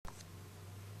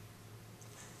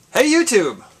Hey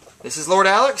YouTube, this is Lord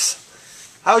Alex.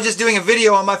 I was just doing a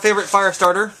video on my favorite fire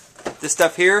starter. This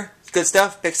stuff here, it's good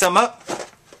stuff, pick some up.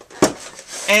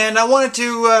 And I wanted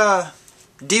to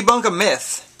debunk a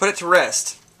myth, put it to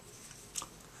rest.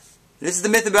 This is the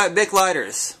myth about Bic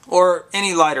lighters, or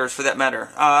any lighters for that matter.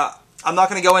 I'm not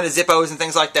going to go into Zippos and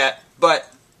things like that, but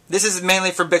this is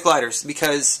mainly for Bic lighters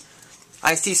because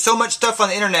I see so much stuff on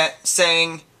the internet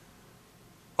saying,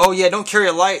 oh yeah, don't carry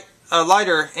a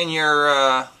lighter in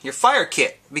your fire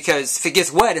kit because if it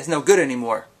gets wet, it's no good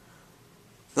anymore.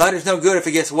 Lighter's no good if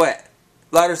it gets wet.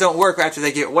 Lighters don't work after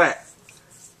they get wet.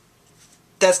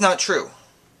 That's not true.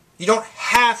 You don't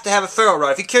have to have a ferro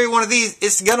rod. If you carry one of these,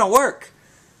 it's gonna work.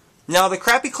 Now the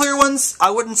crappy clear ones,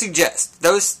 I wouldn't suggest.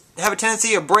 Those have a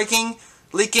tendency of breaking,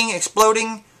 leaking,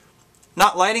 exploding,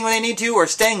 not lighting when they need to, or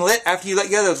staying lit after you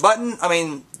let go of the button. I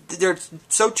mean, they're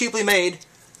so cheaply made.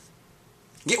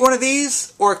 Get one of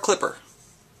these or a clipper.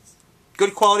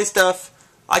 Good quality stuff.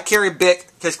 I carry Bic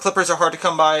because clippers are hard to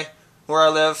come by where I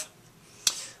live.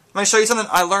 I'm going to show you something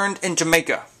I learned in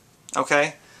Jamaica.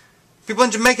 Okay? People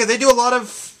in Jamaica, they do a lot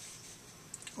of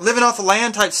living off the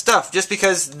land type stuff just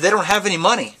because they don't have any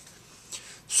money.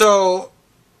 So,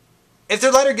 if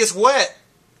their lighter gets wet,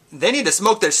 they need to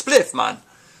smoke their spliff, man.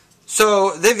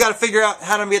 So, they've got to figure out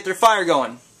how to get their fire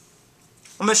going.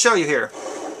 I'm going to show you here.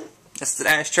 This is an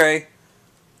ashtray.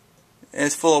 And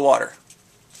it's full of water.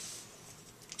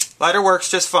 Lighter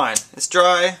works just fine. It's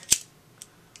dry.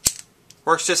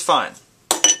 Works just fine.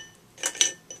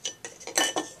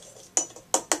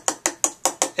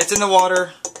 It's in the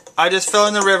water. I just fell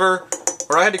in the river,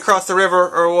 or I had to cross the river,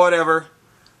 or whatever.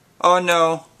 Oh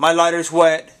no, my lighter's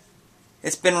wet.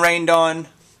 It's been rained on.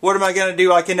 What am I going to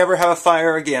do? I can never have a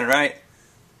fire again, right?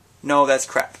 No, that's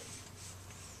crap.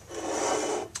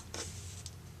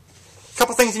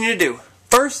 Couple things you need to do.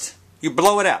 First, you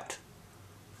blow it out.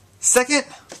 Second,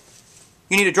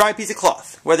 you need a dry piece of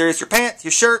cloth. Whether it's your pants,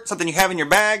 your shirt, something you have in your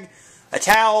bag, a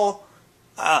towel,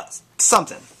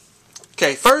 something.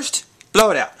 Okay, first, blow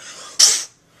it out.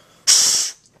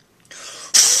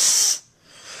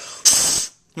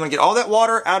 You want to get all that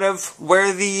water out of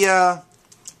where the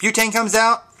butane comes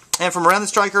out and from around the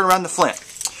striker and around the flint.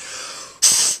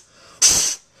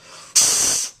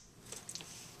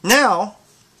 Now,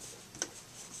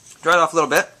 dry it off a little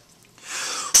bit.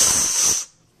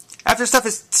 After stuff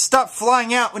has stopped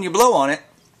flying out when you blow on it,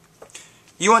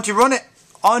 you want to run it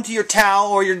onto your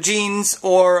towel or your jeans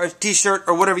or a t-shirt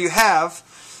or whatever you have.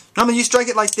 Normally you strike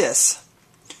it like this.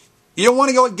 You don't want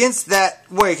to go against that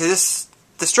way because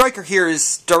the striker here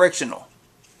is directional.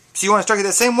 So you want to strike it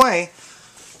the same way.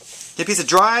 Get a piece of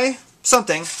dry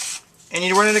something and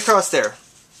you run it across there.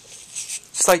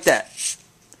 Just like that.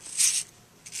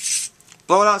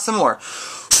 Blow it out some more.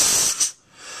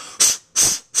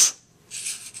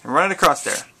 And run it across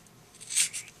there.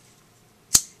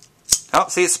 Oh,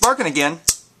 see, it's sparking again.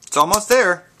 It's almost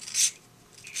there.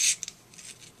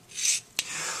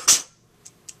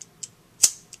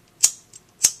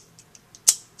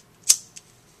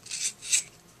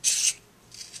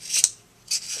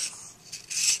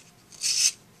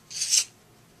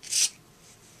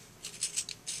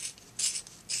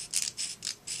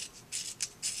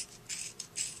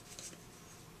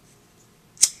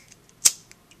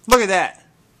 Look at that.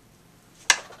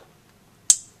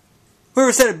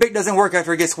 Whoever said a Bic doesn't work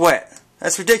after it gets wet?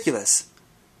 That's ridiculous.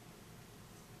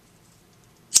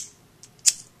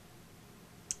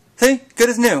 See? Good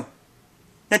as new.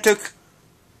 That took,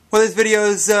 well, this video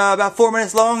is about 4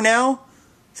 minutes long now.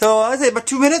 So I'd say about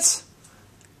 2 minutes.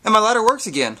 And my lighter works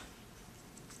again.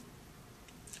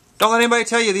 Don't let anybody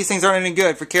tell you these things aren't any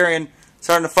good for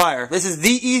starting a fire. This is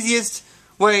the easiest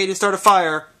way to start a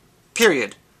fire,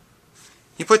 period.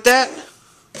 You put that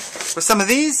with some of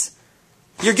these,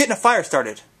 you're getting a fire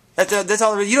started. That's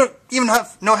all. You don't even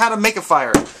know how to make a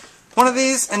fire. One of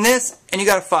these and this, and you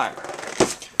got a fire.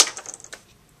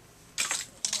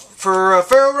 For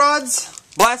ferro rods,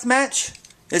 blast match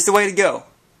is the way to go.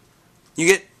 You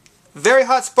get very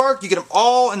hot spark. You get them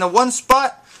all in the one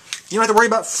spot. You don't have to worry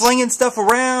about flinging stuff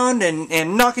around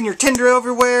and knocking your tinder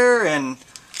everywhere. And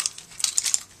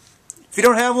if you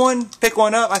don't have one, pick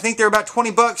one up. I think they're about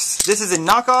 20 bucks. This is a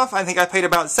knockoff. I think I paid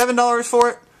about $7 for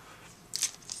it.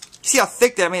 You see how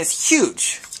thick that? I mean, it's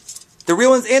huge. The real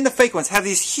ones and the fake ones have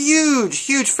these huge,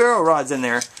 huge ferro rods in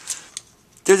there.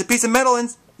 There's a piece of metal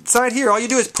inside here. All you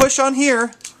do is push on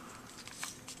here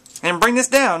and bring this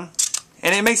down,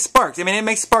 and it makes sparks. I mean, it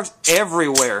makes sparks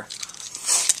everywhere.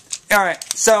 Alright,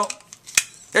 so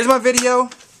here's my video.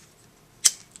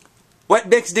 Wet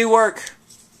Bics do work.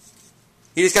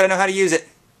 You just got to know how to use it.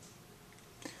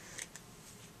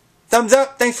 Thumbs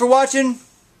up. Thanks for watching.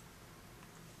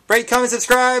 Rate, comment,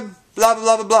 subscribe, blah, blah,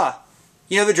 blah, blah, blah.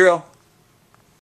 You know the drill.